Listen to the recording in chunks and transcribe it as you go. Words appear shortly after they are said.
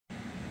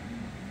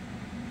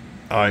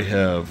I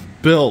have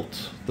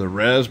built the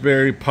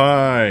Raspberry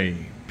Pi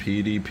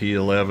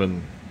PDP-11.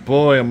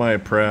 Boy, am I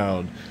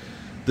proud.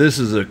 This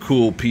is a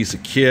cool piece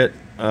of kit.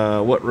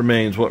 What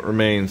remains?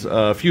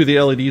 A few of the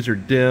LEDs are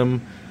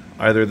dim.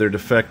 Either they're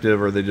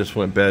defective or they just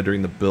went bad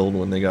during the build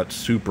when they got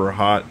super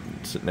hot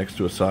sitting next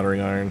to a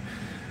soldering iron.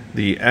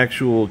 The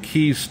actual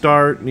key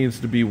start needs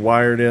to be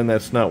wired in.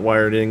 That's not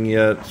wired in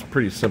yet. It's a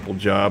pretty simple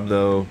job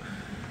though.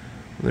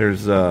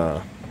 There's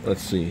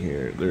let's see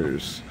here.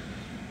 There's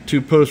 2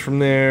 posts from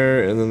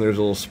there, and then there's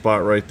a little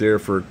spot right there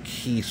for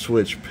key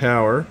switch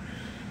power.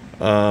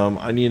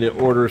 I need to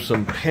order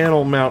some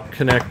panel mount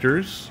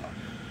connectors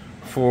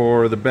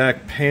for the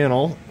back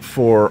panel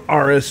for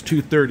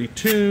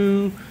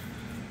RS-232,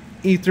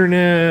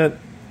 Ethernet,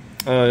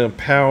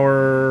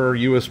 power,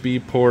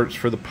 USB ports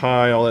for the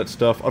Pi, all that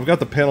stuff. I've got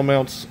the panel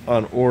mounts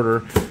on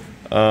order.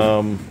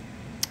 The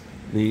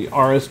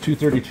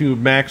RS-232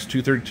 Max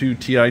 232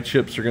 Ti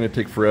chips are going to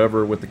take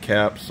forever with the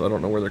caps. I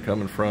don't know where they're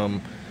coming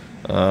from.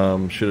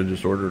 Should have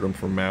just ordered them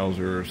from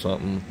Mauser or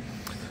something.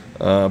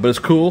 But it's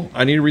cool.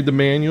 I need to read the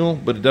manual,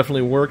 but it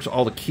definitely works.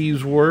 All the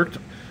keys worked.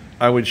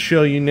 I would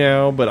show you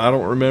now, but I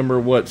don't remember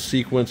what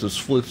sequence of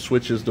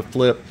switches to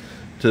flip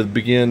to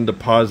begin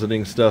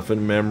depositing stuff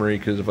in memory,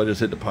 because if I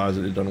just hit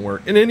deposit, it doesn't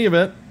work. In any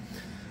event,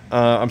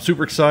 I'm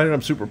super excited.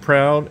 I'm super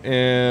proud,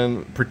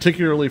 and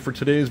particularly for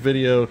today's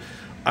video,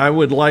 I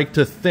would like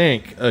to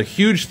thank, a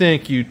huge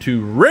thank you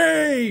to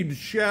Raid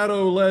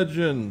Shadow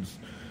Legends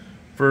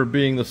for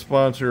being the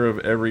sponsor of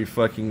every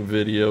fucking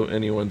video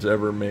anyone's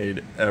ever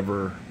made,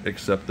 ever,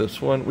 except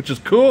this one, which is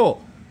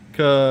cool,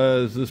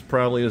 because this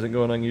probably isn't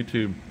going on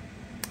YouTube.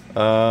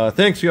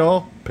 Thanks,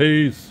 y'all.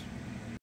 Peace.